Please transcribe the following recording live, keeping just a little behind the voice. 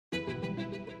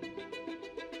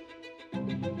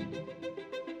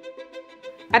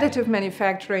Additive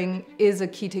manufacturing is a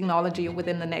key technology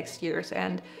within the next years,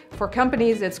 and for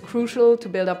companies it's crucial to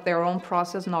build up their own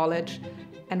process knowledge,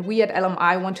 and we at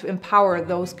LMI want to empower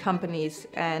those companies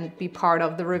and be part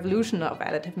of the revolution of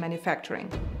additive manufacturing.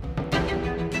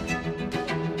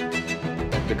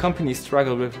 The companies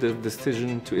struggle with the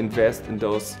decision to invest in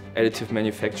those additive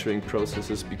manufacturing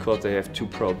processes because they have two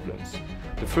problems.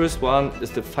 The first one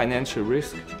is the financial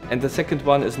risk, and the second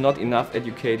one is not enough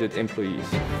educated employees.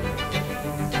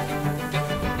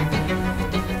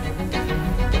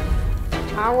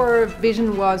 Our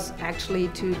vision was actually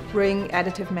to bring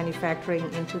additive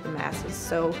manufacturing into the masses.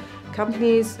 So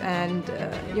companies and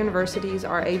universities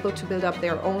are able to build up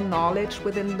their own knowledge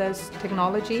within this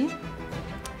technology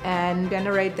and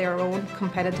generate their own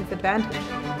competitive advantage.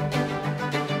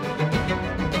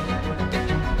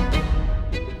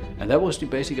 And that was the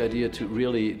basic idea, to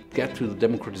really get to the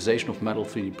democratization of metal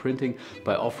 3D printing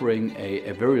by offering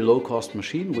a very low-cost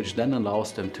machine, which then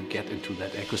allows them to get into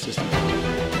that ecosystem.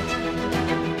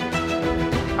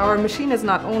 Our machine is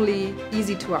not only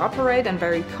easy to operate and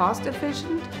very cost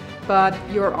efficient, but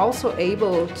you're also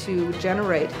able to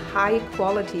generate high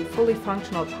quality, fully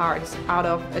functional parts out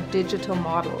of a digital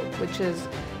model, which is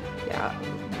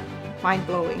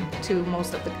mind-blowing to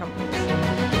most of the companies.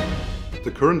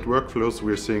 The current workflows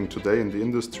we're seeing today in the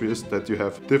industry is that you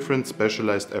have different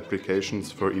specialized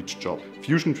applications for each job.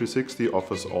 Fusion 360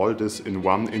 offers all this in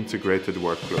one integrated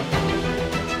workflow.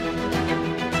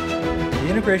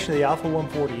 The integration of the Alpha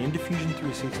 140 into Fusion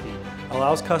 360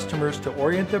 allows customers to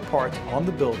orient their parts on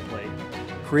the build plate,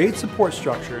 create support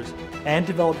structures, and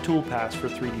develop toolpaths for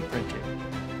 3D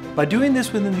printing. By doing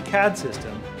this within the CAD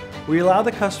system, we allow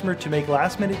the customer to make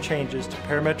last-minute changes to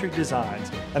parametric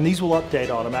designs, and these will update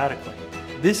automatically.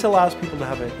 This allows people to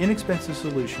have an inexpensive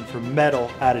solution for metal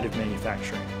additive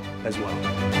manufacturing as well.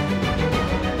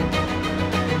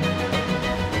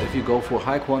 If you go for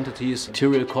high quantities,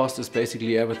 material cost is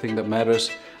basically everything that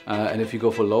matters. And if you go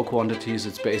for low quantities,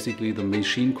 it's basically the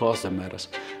machine cost that matters.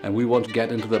 And we want to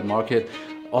get into that market,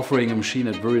 offering a machine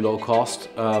at very low cost,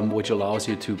 which allows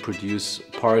you to produce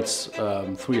parts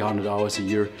 300 hours a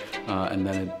year, and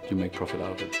then you make profit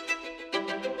out of it.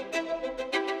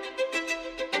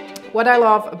 What I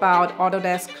love about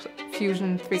Autodesk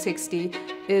Fusion 360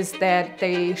 is that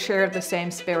they share the same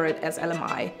spirit as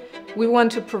LMI. We want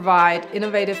to provide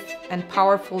innovative and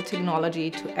powerful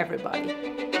technology to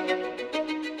everybody.